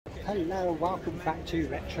Hello, welcome back to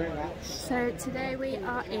Retro Ratz. So today we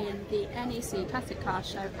are in the NEC Classic Car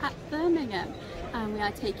Show at Birmingham and we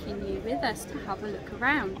are taking you with us to have a look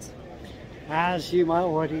around. As you might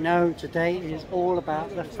already know, today is all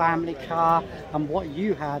about the family car and what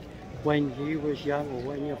you had when you was young, or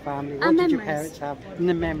when your family, what did your parents have, and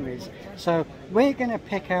the memories. So we're going to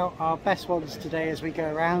pick out our best ones today as we go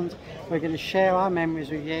around. We're going to share our memories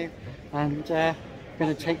with you and we're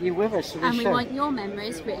going to take you with us to the show. And we want your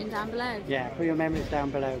memories written down below. Yeah, put your memories down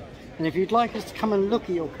below. And if you'd like us to come and look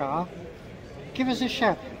at your car, give us a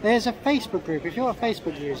shout. There's a Facebook group. If you're a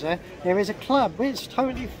Facebook user, there is a club. It's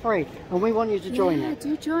totally free and we want you to join it. Yeah,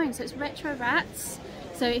 do join. So it's Retro Ratz.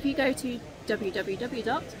 So if you go to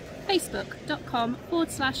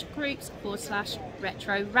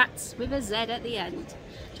www.facebook.com/groups/Retro Ratz with a Z at the end.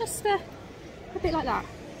 Just a bit like that.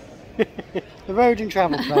 The Road and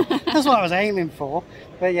Travel Club. That's what I was aiming for.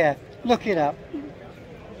 But yeah, look it up.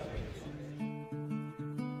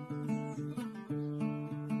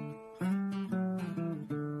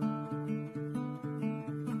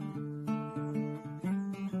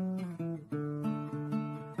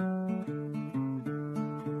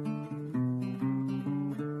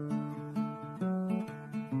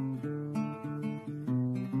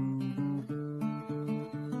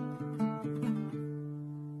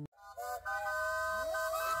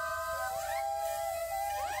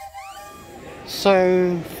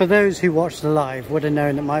 So, for those who watched the live would have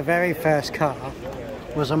known that my very first car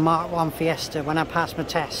was a Mark 1 Fiesta when I passed my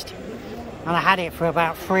test. And I had it for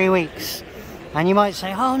about 3 weeks. And you might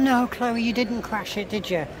say, oh no, Chloe, you didn't crash it, did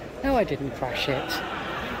you? No, I didn't crash it.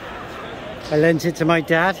 I lent it to my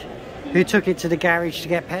dad, who took it to the garage to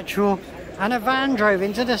get petrol, and a van drove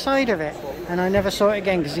into the side of it. And I never saw it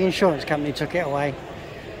again because the insurance company took it away.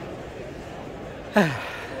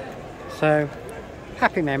 So,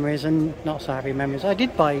 happy memories and not so happy memories. I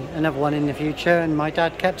did buy another one in the future and my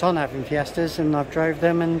dad kept on having Fiestas and I've drove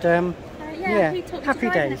them and yeah, happy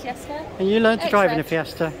days. And you learned to drive in a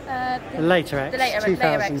Fiesta? The later X,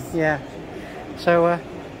 2000. Yeah. So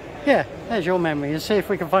yeah, there's your memory. Let's see if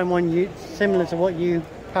we can find one similar to what you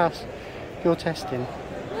passed your test in.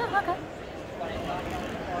 Yeah, okay.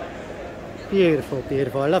 Beautiful,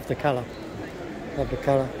 beautiful. I love the colour. Love the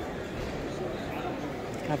colour.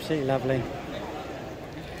 Absolutely lovely.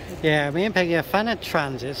 Yeah, me and Peggy are a fan of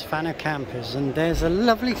transits, fan of campers, and there's a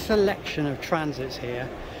lovely selection of transits here.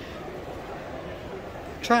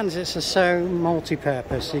 Transits are so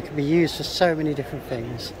multi-purpose, they can be used for so many different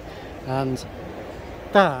things. And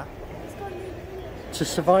that, to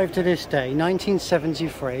survive to this day,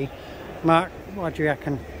 1973, Mark, what do you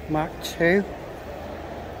reckon, Mark II?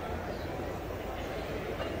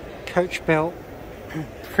 Coach built,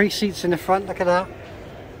 3 seats in the front, look at that.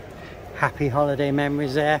 Happy holiday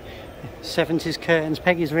memories there. 70s curtains.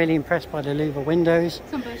 Peggy's really impressed by the louver windows.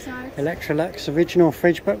 It's on both sides. Electrolux original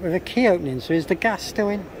fridge, but with a key opening. So is the gas still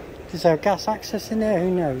in? Is there gas access in there?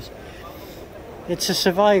 Who knows? It's a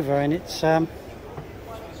Survivor and it's a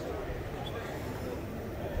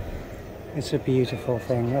beautiful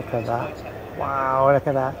thing. Look at that. Wow, look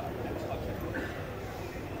at that.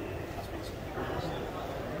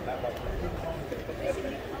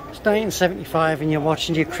 It's 1975 and you're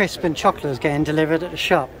watching your crisp and chocolates getting delivered at the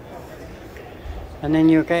shop. And then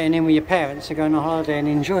you're getting in with your parents and going on holiday and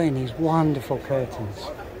enjoying these wonderful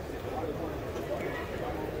curtains.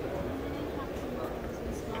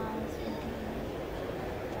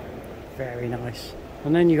 Very nice.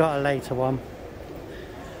 And then you got a later one.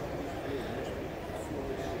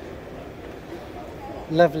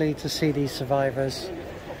 Lovely to see these Survivors.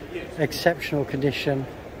 Exceptional condition.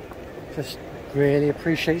 Just really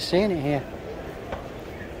appreciate seeing it here.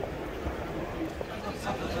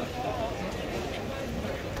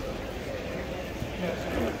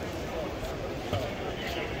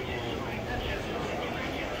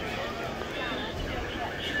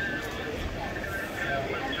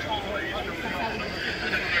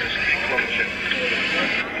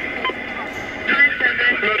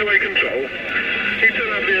 Motorway control. Keep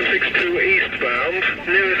turn up the M62 eastbound.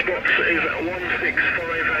 Nearest box is at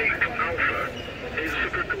 1658 Alpha. Is the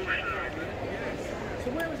precaution.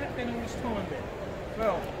 So where was that been all this time then?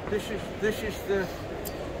 Well, this is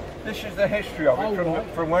the history of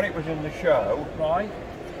it from when it was in the show, right,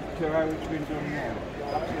 to how it's been done now.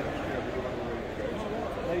 That's the history of it.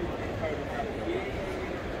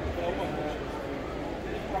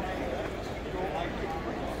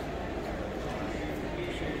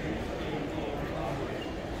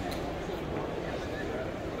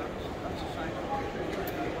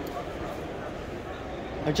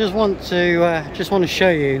 I just want to show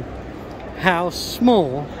you how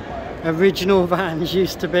small original vans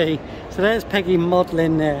used to be. So there's Peggy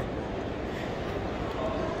modelling there.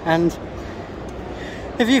 And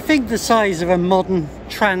if you think the size of a modern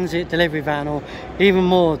transit delivery van, or even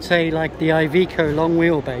more, say like the Iveco long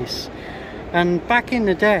wheelbase, and back in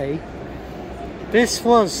the day this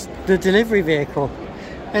was the delivery vehicle.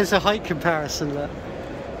 There's a height comparison, look.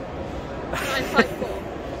 I'm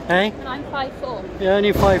 5'4". Hey? And I'm 5'4". You're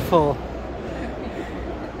only 5'4".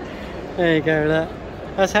 There you go, look.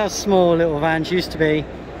 That's how small little vans used to be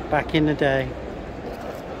back in the day.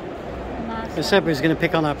 I said we was going to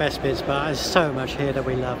pick on our best bits, but there's so much here that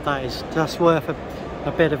we love. That is just worth a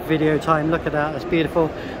bit of video time. Look at that, that's beautiful.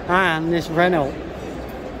 And this Renault.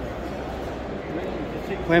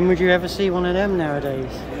 When would you ever see one of them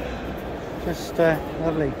nowadays? Just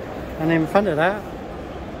lovely. And in front of that,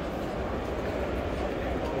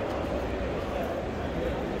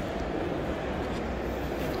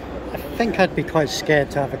 I think I'd be quite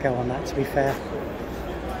scared to have a go on that, to be fair.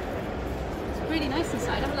 It's really nice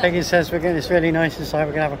inside, haven't it? Peggy says it's really nice inside.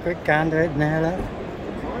 We're going to have a quick gander at it now. Look.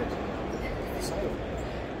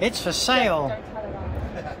 It's for sale. Don't tell her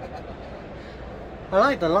that. I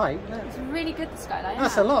like the light. Look. It's really good, the skylight.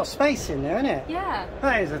 That's a lot of space in there, isn't it? Yeah.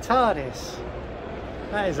 That is a TARDIS.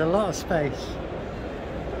 That is a lot of space.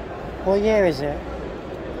 What year is it?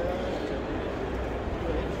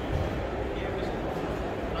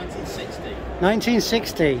 1960.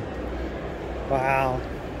 1960. Wow.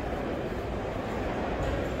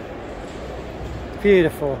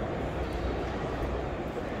 Beautiful.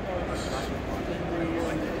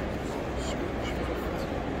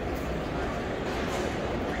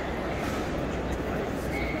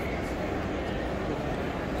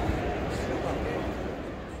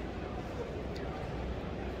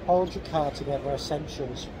 Hold your car together,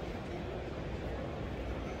 essentials.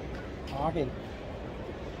 Bargain.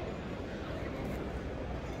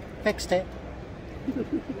 Fixed it.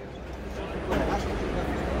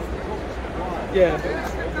 Yeah,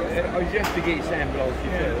 I was just to get Sam blows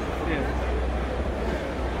you first. Yeah.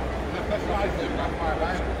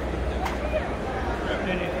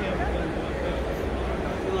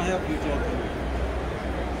 Can I help you, John?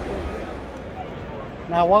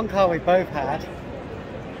 Now, one car we both had,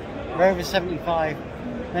 Rover 75.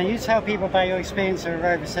 Now, you tell people about your experience of a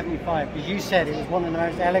Rover 75, because you said it was one of the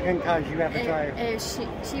most elegant cars you ever drove.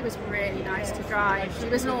 She was really nice to drive. She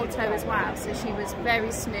was an auto as well, so she was very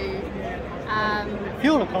smooth.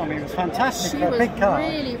 Fuel economy was fantastic She for a was big car.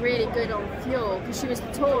 really, really good on fuel, because she was the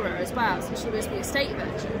Tourer as well, so she was the estate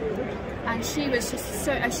version. And she was just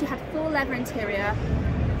so, she had full leather interior,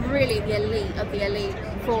 really the elite of the elite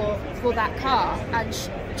for that car. And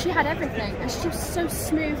she had everything, and she was so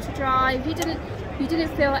smooth to drive. You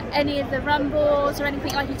didn't feel any of the rumbles or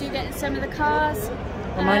anything like you do get in some of the cars.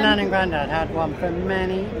 And my nan and granddad had one for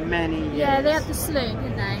many, many years. Yeah, they had the saloon,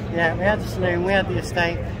 didn't they? Yeah, we had the saloon, we had the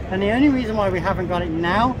estate. And the only reason why we haven't got it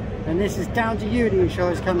now, and this is down to you, the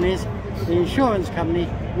insurance companies, the insurance company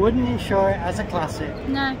wouldn't insure it as a classic.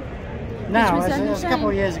 No. Now, Which was it was a a couple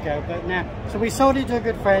of shame. years ago, but now. So we sold it to a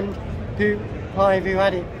good friend, Clive, who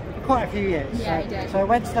had it for quite a few years. Yeah, he did. So it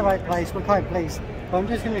went to the right place, we're quite pleased. But I'm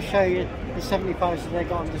just going to show you the 75s that they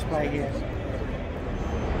got on display here.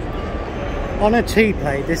 On a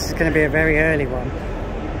T-plate, this is going to be a very early one.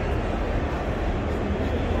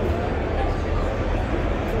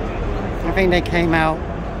 I think they came out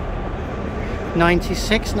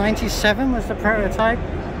 96, 97 was the prototype.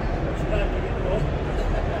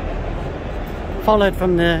 Followed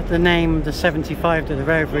from the name, the 75 that the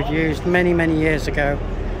Rover had used many, many years ago,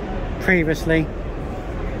 previously.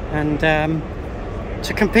 And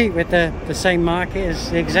to compete with the same market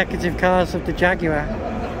as the executive cars of the Jaguar.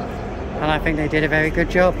 And I think they did a very good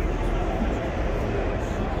job.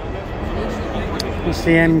 It's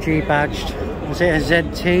the MG badged. Was it a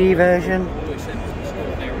ZT version?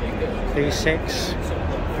 V6.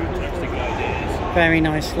 Very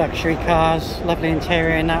nice luxury cars. Lovely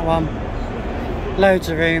interior in that one. Loads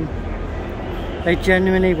of room. They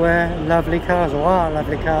genuinely were lovely cars, or are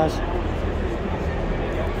lovely cars.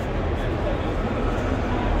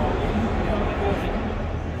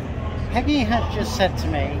 Peggy had just said to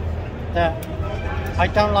me that I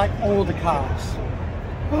don't like all the cars.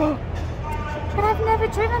 But I've never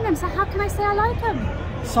driven them, so how can I say I like them?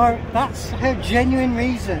 So that's her genuine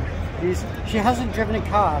reason. Is she hasn't driven a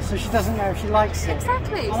car, so she doesn't know if she likes it.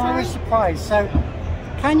 Exactly. And I was surprised. So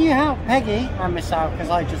can you help Peggy and myself, because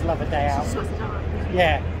I just love a day out.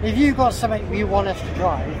 Yeah, if you got something you want us to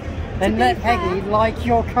drive, then let Peggy like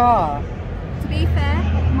your car. To be fair,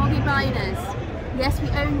 Moggy Biners, yes, we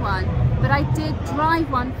own one, but I did drive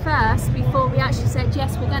one first before we actually said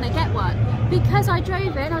yes, we're going to get one. Because I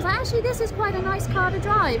drove it, I was like, actually this is quite a nice car to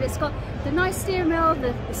drive. It's got the nice steering wheel,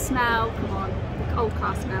 the smell, come on, the old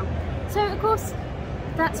car smell. So of course,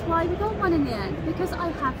 that's why we got one in the end, because I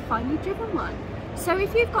have finally driven one. So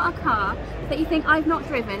if you've got a car that you think I've not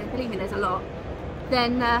driven, and believe me there's a lot,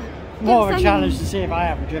 then more of a challenge to see if I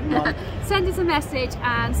haven't driven one. Send us a message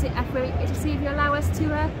and see if you allow us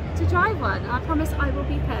to drive one. I promise I will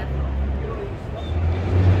be careful.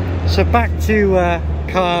 So back to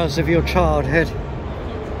cars of your childhood.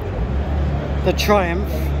 The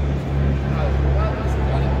Triumph.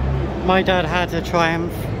 My dad had a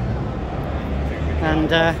Triumph, and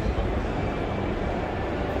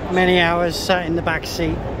many hours sat in the back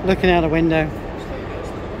seat looking out the window.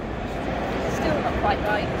 Still not quite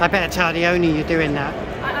right. I better tell the owner you're doing that.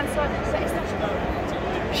 I'm sorry, it's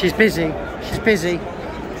not. She's busy. She's busy.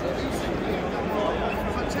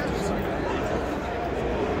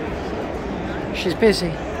 She's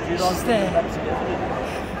busy. She's there.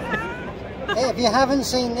 Hey, if you haven't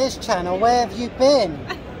seen this channel, where have you been?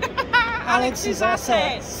 Alex's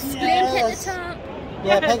Assets. Link at the top.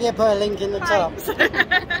 Yeah, Peggy will put a link in the top.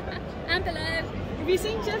 And below. Have you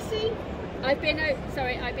seen Jessie? I was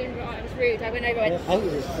rude. I went over and Peggy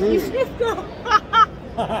was rude.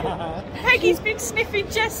 Peggy's been sniffing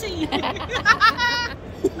Jessie.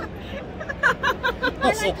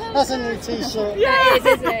 That's a new t-shirt. Yeah, it is,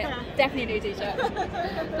 isn't it? Definitely a new t-shirt.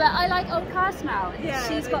 But I like old car smell. Yeah,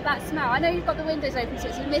 she's got that smell. I know you've got the windows open, so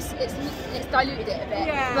it's diluted it a bit.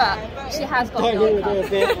 Yeah, but she has got Diluted it a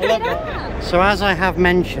bit. I love it. So as I have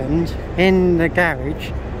mentioned, in the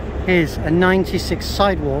garage is a 96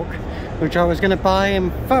 sidewalk, which I was going to buy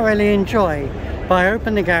and thoroughly enjoy. But I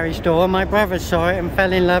opened the garage door, my brother saw it and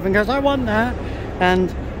fell in love and goes, I want that.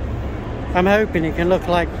 And I'm hoping it can look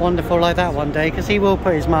like wonderful like that one day, because he will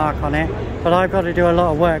put his mark on it. But I've got to do a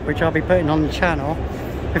lot of work, which I'll be putting on the channel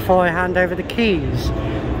before I hand over the keys.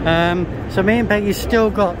 So me and Peggy's still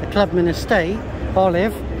got the Clubman Estate,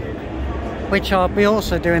 Olive, which I'll be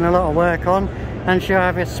also doing a lot of work on. And she'll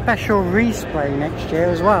have a special respray next year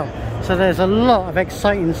as well. So there's a lot of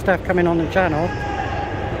exciting stuff coming on the channel.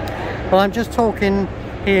 But I'm just talking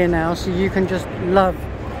here now so you can just love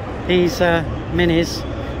these minis,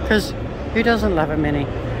 because who doesn't love a Mini?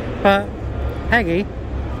 But Peggy,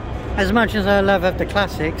 as much as I love of the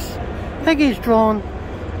classics, Peggy's drawn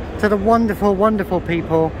to the wonderful, wonderful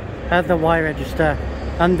people at the Y Register,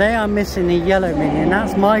 and they are missing the yellow Mini, and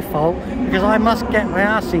that's my fault, because I must get my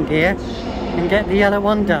ass in gear and get the yellow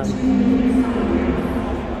one done.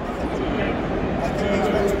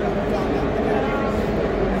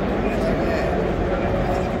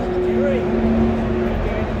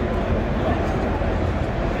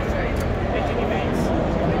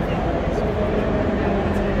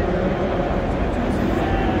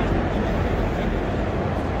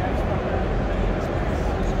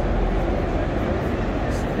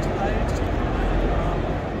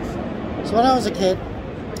 So when I was a kid,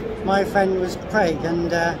 my friend was Craig, and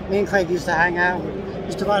me and Craig used to hang out,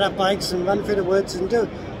 used to ride our bikes and run through the woods and go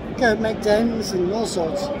make dens and all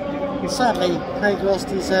sorts. And sadly, Craig lost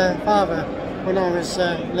his father when I was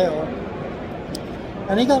little,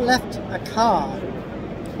 and he got left a car,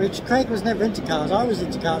 which Craig was never into cars. I was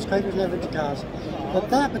into cars, Craig was never into cars. But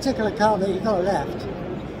that particular car that he got left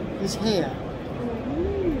is here.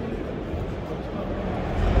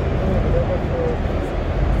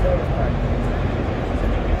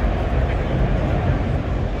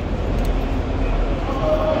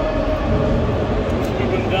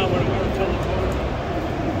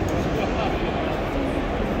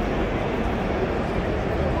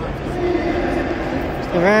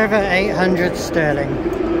 The Rover 800 Sterling,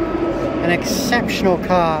 an exceptional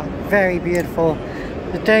car, very beautiful.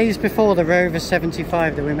 The days before the Rover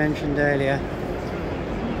 75 that we mentioned earlier.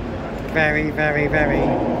 Very, very, very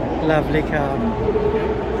lovely car.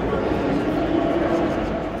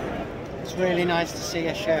 It's really nice to see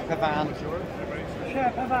a Sherpa van.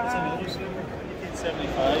 Sherpa van!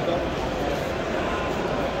 75.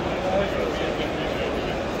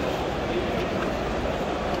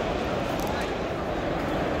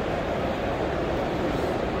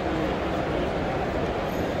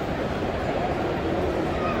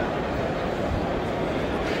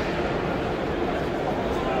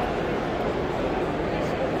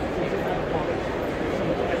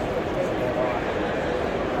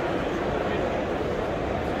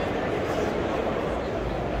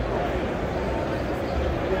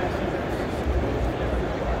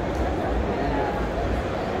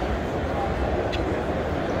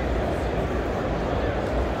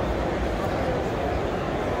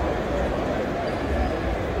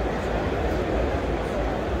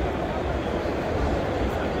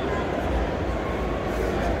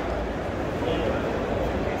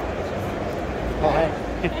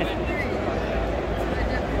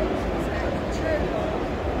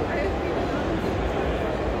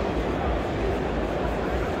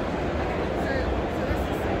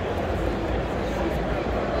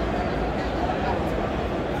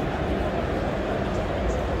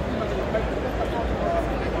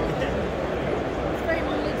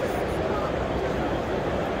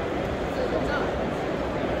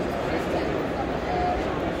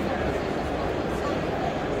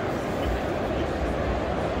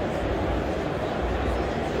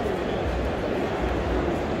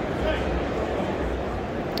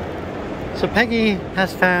 So Peggy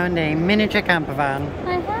has found a miniature camper van.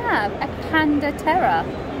 I have a Panda Terra.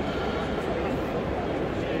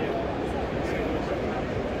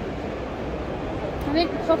 I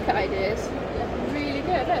think the pocket ideas look really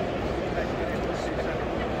good, look.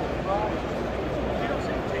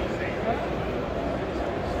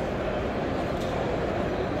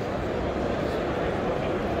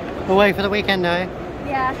 Away for the weekend, though.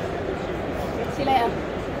 Yeah. See you later.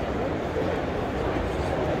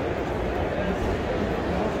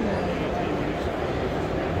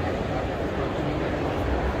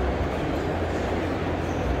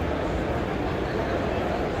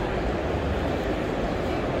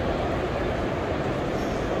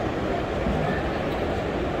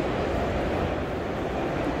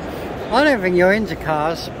 I don't think you're into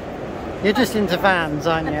cars. You're just into vans,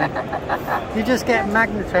 aren't you? You just get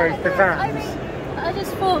magnetised to vans. I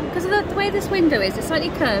just thought, because of the way this window is, it's slightly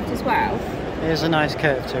curved as well. There's a nice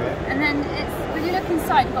curve to it. And then it's, when you look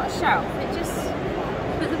inside, you've got a shelf. It just,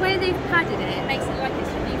 but the way they've padded it, it makes it like it's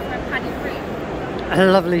for a padded room. A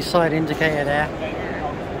lovely side indicator there.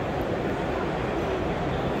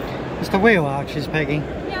 It's the wheel arches, Peggy.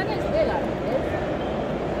 Yeah, I know it's the wheel arches.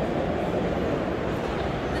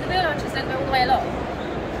 But the wheel arches don't go all the way along.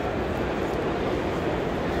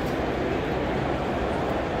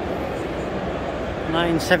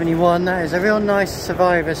 $1971, that is a real nice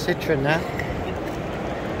Survivor Citroen there.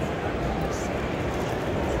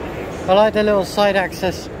 I like the little side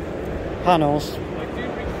access panels.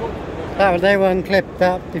 They were unclipped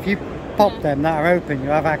up. If you pop them that are open, you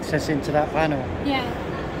have access into that panel. Yeah.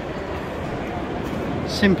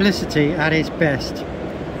 Simplicity at its best.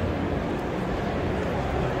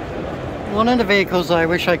 One of the vehicles I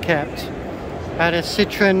wish I kept had a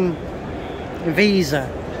Citroen Visa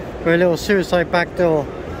with a little suicide back door.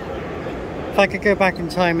 If I could go back in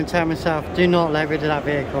time and tell myself, do not let rid of that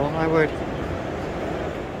vehicle, I would.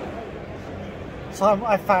 So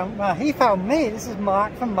I found, well, he found me. This is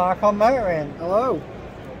Mark from Mark on Motoring. Hello.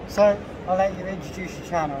 So I'll let you introduce your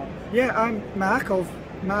channel. Yeah, I'm Mark of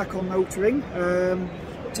Mark on Motoring.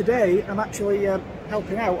 Today I'm actually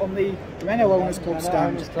helping out on the Renault Owners Club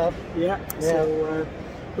stand. Owners Club. Yeah. So,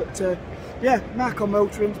 yeah, Mark on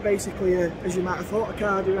Motoring is basically, as you might have thought, a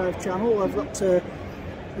car derived channel. I've got a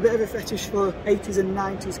bit of a fetish for 80s and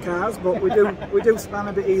 90s cars, but we do span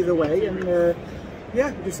a bit either way. And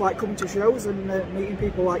yeah, just like coming to shows and meeting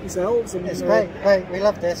people like yourselves. And, it's great. We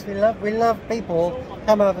love this. We love people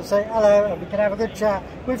come up and say hello, and we can have a good chat.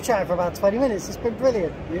 We've chatted for about 20 minutes. It's been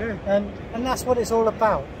brilliant. Yeah. And that's what it's all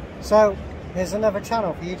about. So here's another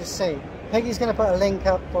channel for you to see. Peggy's going to put a link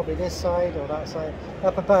up, probably this side or that side,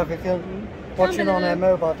 up above if you're watching on a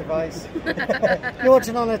mobile device. If you're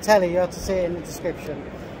watching on a telly, you have to see it in the description.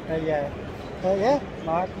 Yeah. Yeah,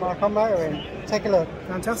 Mark on Motoring. Take a look.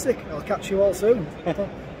 Fantastic. I'll catch you all soon.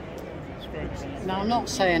 Now, I'm not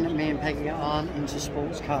saying that me and Peggy aren't into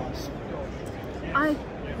sports cars. I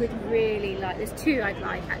would really like, there's two I'd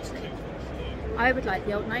like actually. I would like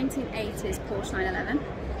the old 1980s Porsche 911.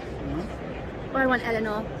 Or I want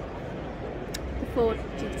Eleanor, the Ford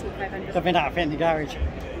GT 500. I think that'll fit in the garage.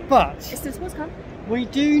 But It's still a sports car. we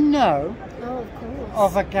do know Oh, of course.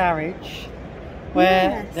 of a garage where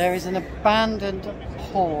Yes. there is an abandoned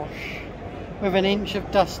Porsche with an inch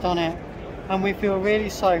of dust on it, and we feel really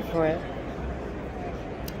sorry for it.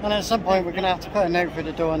 And at some point we're going to have to put a note through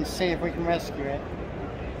the door and see if we can rescue it.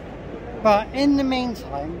 But in the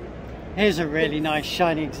meantime, here's a really nice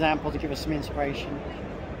shiny example to give us some inspiration.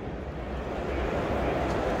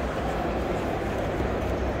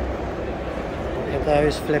 Look at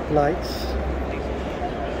those flip lights.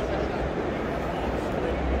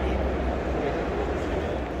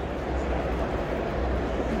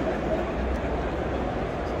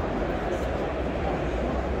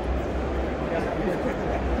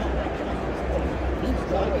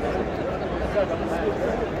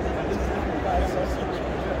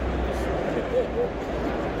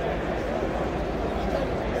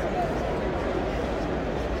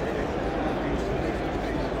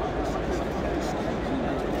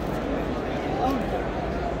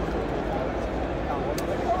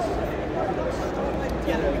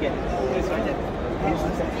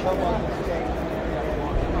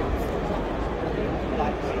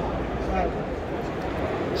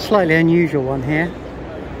 Slightly unusual one here.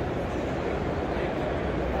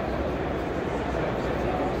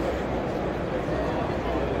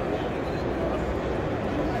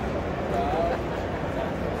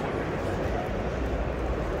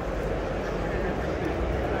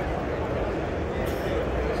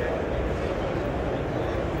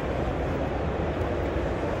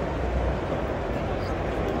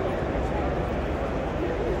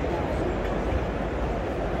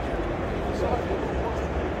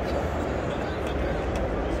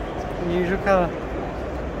 Unusual colour.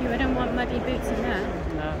 You wouldn't want muddy boots in there.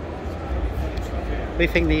 No. We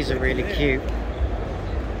think these are really cute.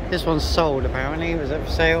 This one's sold apparently. Was it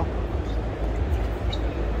for sale?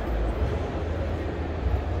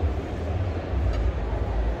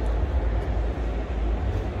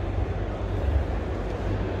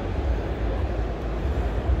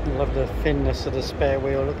 Love the thinness of the spare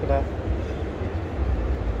wheel. Look at that.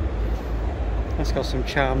 That's got some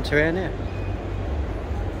charm to it, innit?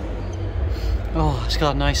 Oh, it's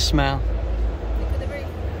got a nice smell. Look at the roof.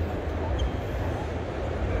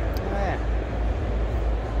 Oh, yeah.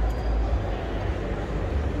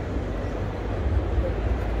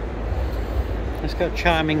 It's got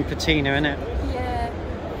charming patina in it. Yeah.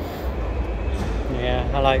 Yeah,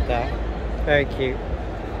 I like that. Very cute.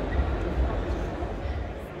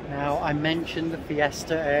 Now, I mentioned the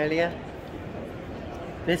Fiesta earlier.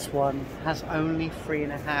 This one has only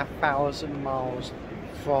 3,500 miles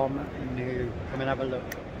from new. Come and have a look.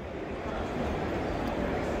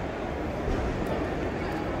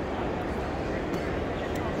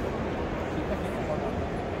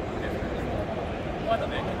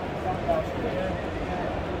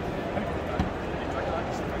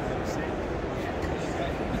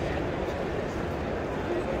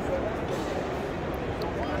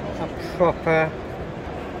 A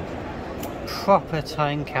proper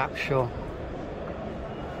time capsule.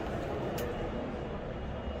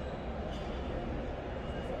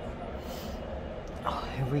 Oh,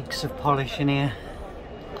 it reeks of polish in here.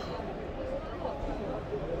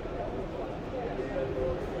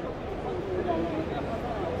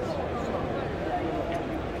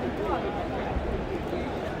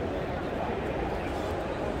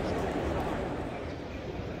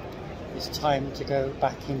 It's time to go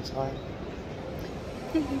back in time. I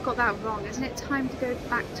think you've got that wrong. Isn't it time to go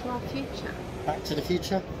back to our future? Back to the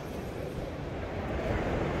future?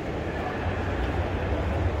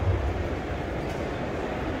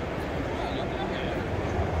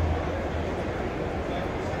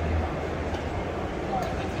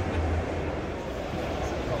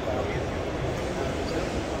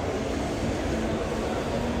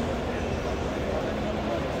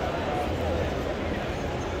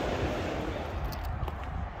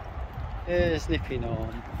 Here's nipping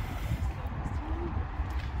on.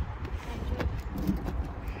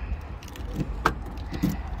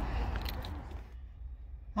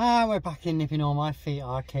 Ah, we're back in nipping on. My feet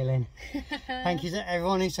are killing. Thank you to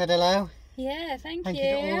everyone who said hello. Yeah, thank you. Thank you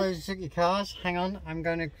to all those who took your cars. Hang on, I'm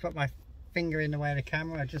going to put my finger in the way of the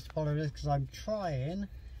camera. I just follow this because I'm trying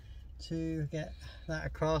to get that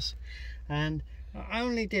across. And I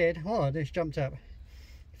only did, oh, this jumped up.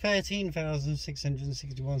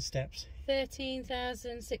 13,661 steps.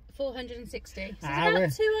 13,460. So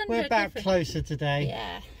we're back closer today.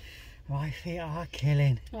 Yeah. My feet are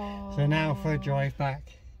killing. Aww. So now for a drive back.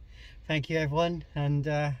 Thank you everyone, and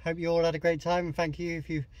hope you all had a great time, and thank you if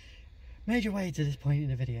you made your way to this point in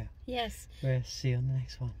the video. Yes. We'll see you on the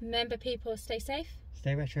next one. Remember people, stay safe.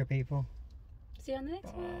 Stay retro people. See you on the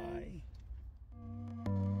next one. Bye.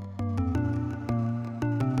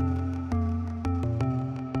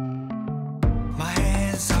 My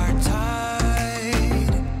hands are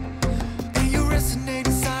tied, and you resonate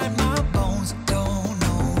inside my bones. Don't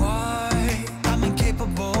know why I'm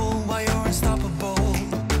incapable while you're unstoppable.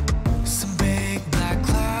 Some big black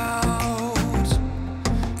clouds,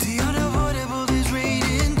 the unavoidable is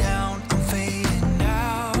raining down. I'm fading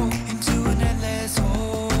now into an endless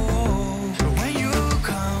hole.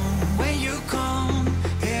 When you come,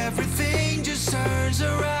 everything just turns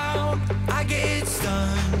around. I get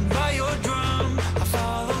stunned by your drum. I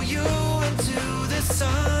follow you into the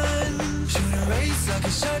sun. Shoot a race like a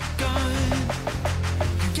shotgun.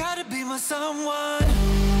 You gotta be my someone.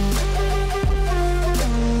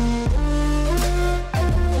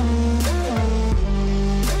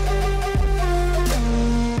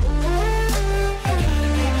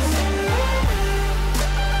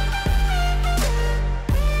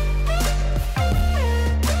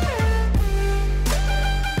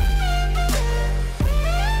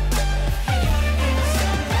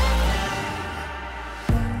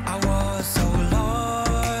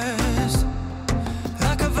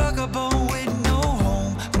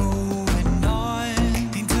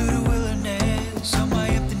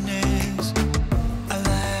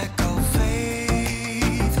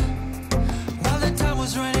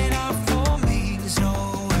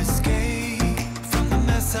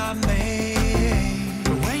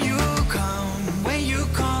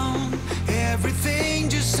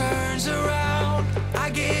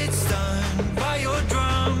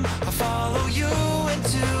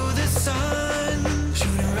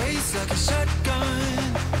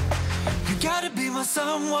 gotta be my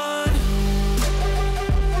someone.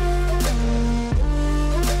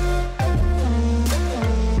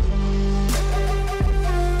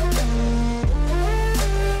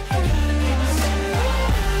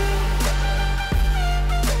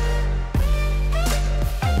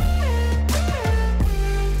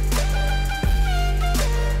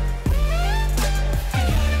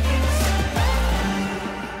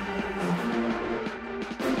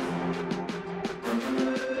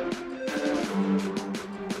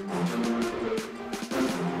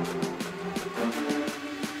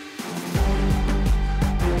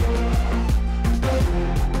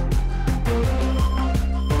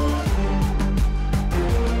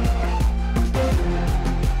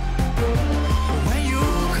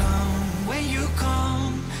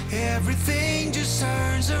 Everything just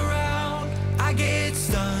turns around. I get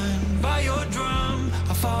stunned by your drum.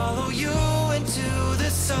 I follow you into the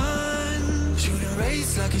sun. Shoot a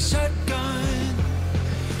race like a shotgun.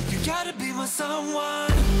 You gotta be my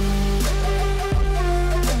someone.